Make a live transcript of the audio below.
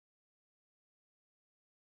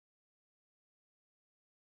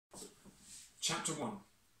Chapter 1.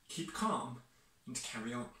 Keep calm and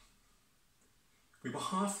carry on. We were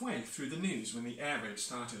halfway through the news when the air raid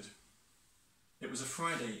started. It was a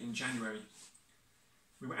Friday in January.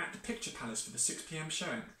 We were at the Picture Palace for the 6 p.m.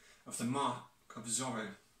 showing of The Mark of Zorro.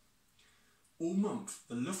 All month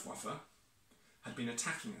the Luftwaffe had been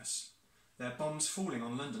attacking us, their bombs falling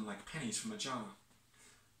on London like pennies from a jar.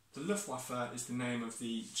 The Luftwaffe is the name of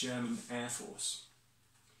the German Air Force.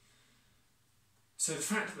 So the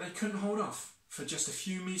fact that they couldn't hold off for just a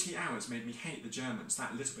few measly hours made me hate the Germans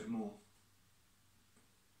that little bit more.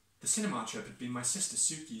 The cinema trip had been my sister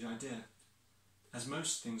Suki's idea, as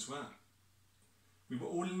most things were. We were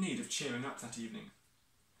all in need of cheering up that evening.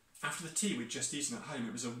 After the tea we'd just eaten at home,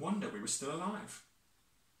 it was a wonder we were still alive.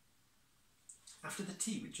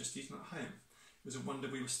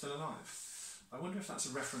 I wonder if that's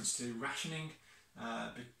a reference to rationing,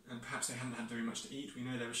 and perhaps they hadn't had very much to eat. We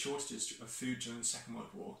know there were shortages of food during the Second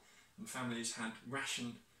World War, and families had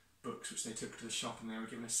ration books which they took to the shop, and they were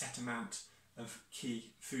given a set amount of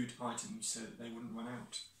key food items so that they wouldn't run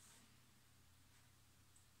out.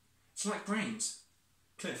 It's like brains,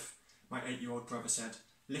 Cliff, my 8-year-old brother said,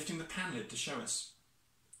 lifting the pan lid to show us.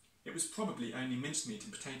 It was probably only mincemeat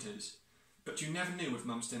and potatoes, but you never knew with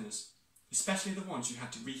Mum's dinners, especially the ones you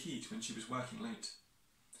had to reheat when she was working late.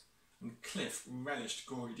 And Cliff relished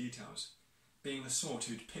gory details, being the sort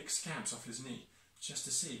who'd pick scabs off his knee just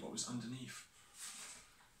to see what was underneath.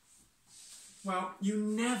 "Well, you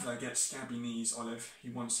never get scabby knees, Olive," he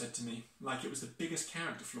once said to me, like it was the biggest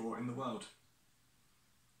character flaw in the world.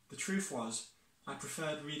 The truth was, I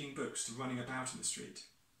preferred reading books to running about in the street.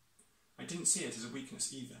 I didn't see it as a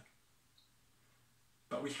weakness either.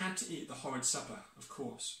 But we had to eat the horrid supper, of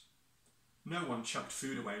course. No one chucked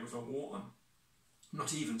food away with a war on,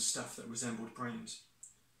 not even stuff that resembled brains.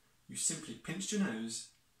 You simply pinched your nose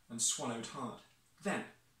and swallowed hard, then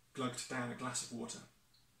glugged down a glass of water.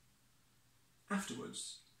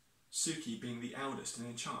 Afterwards, Suki, being the eldest and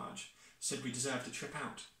in charge, said we deserved a trip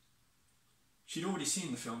out. She'd already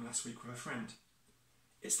seen the film last week with a friend.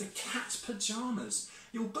 "It's the cat's pyjamas!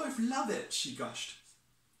 You'll both love it!" she gushed.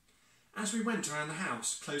 As we went around the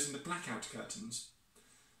house, closing the blackout curtains,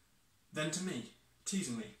 then to me,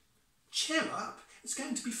 teasingly, "Cheer up, it's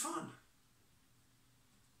going to be fun."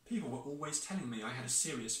 People were always telling me I had a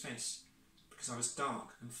serious face, because I was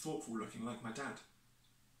dark and thoughtful looking like my dad.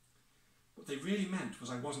 What they really meant was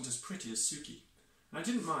I wasn't as pretty as Suki, and I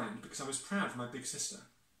didn't mind because I was proud of my big sister.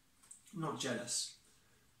 Not jealous.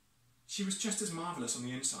 She was just as marvellous on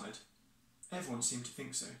the inside. Everyone seemed to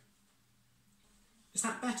think so. "Is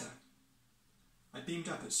that better?" I beamed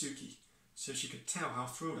up at Suki, so she could tell how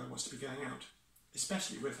thrilled I was to be going out,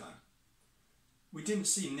 especially with her. We didn't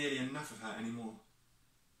see nearly enough of her anymore.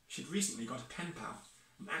 She'd recently got a pen pal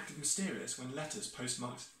and acted mysterious when letters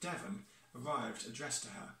postmarked Devon arrived addressed to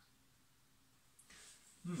her.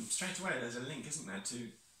 Straight away there's a link, isn't there,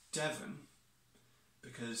 to Devon,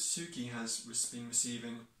 because Suki has been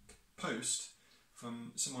receiving post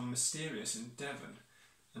from someone mysterious in Devon,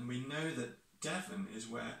 and we know that Devon is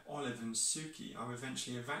where Olive and Suki are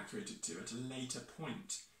eventually evacuated to at a later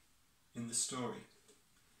point in the story.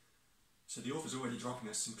 So the author's already dropping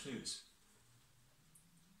us some clues.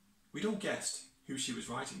 We'd all guessed who she was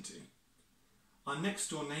writing to. Our next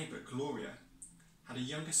door neighbour, Gloria, had a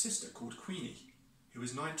younger sister called Queenie, who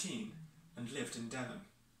was 19 and lived in Devon.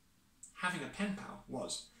 Having a pen pal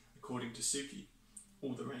was, according to Suki,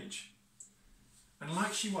 all the rage. And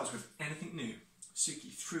like she was with anything new,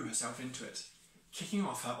 Suki threw herself into it, kicking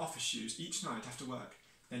off her office shoes each night after work,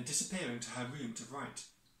 then disappearing to her room to write.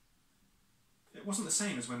 It wasn't the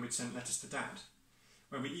same as when we'd sent letters to Dad,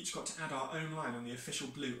 where we each got to add our own line on the official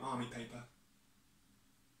blue army paper.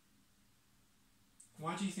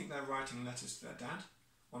 Why do you think they're writing letters to their dad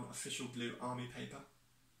on official blue army paper?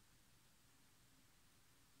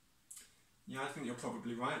 Yeah, I think you're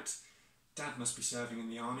probably right. Dad must be serving in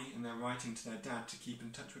the army and they're writing to their dad to keep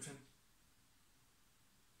in touch with him.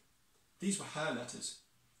 These were her letters,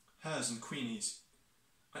 hers and Queenie's.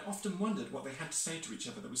 I often wondered what they had to say to each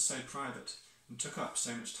other that was so private and took up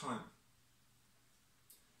so much time.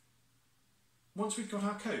 Once we'd got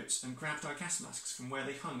our coats and grabbed our gas masks from where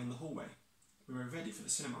they hung in the hallway, we were ready for the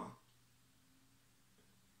cinema.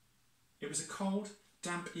 It was a cold,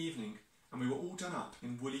 damp evening, and we were all done up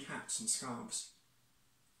in woolly hats and scarves.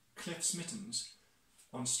 Cliff's mittens,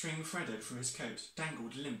 on string threaded through his coat,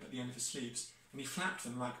 dangled limp at the end of his sleeves, and he flapped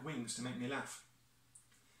them like wings to make me laugh.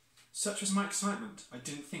 Such was my excitement, I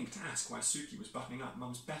didn't think to ask why Suki was buttoning up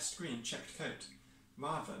Mum's best green checked coat,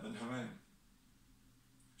 rather than her own.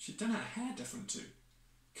 She'd done her hair different too,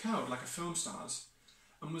 curled like a film star's,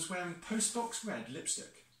 and was wearing postbox red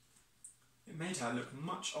lipstick. It made her look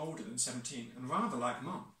much older than 17 and rather like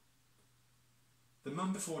Mum. The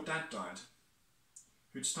Mum before Dad died,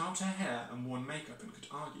 who'd styled her hair and worn makeup and could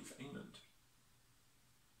argue for England.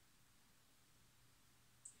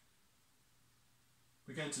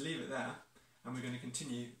 We're going to leave it there, and we're going to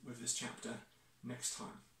continue with this chapter next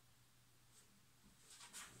time.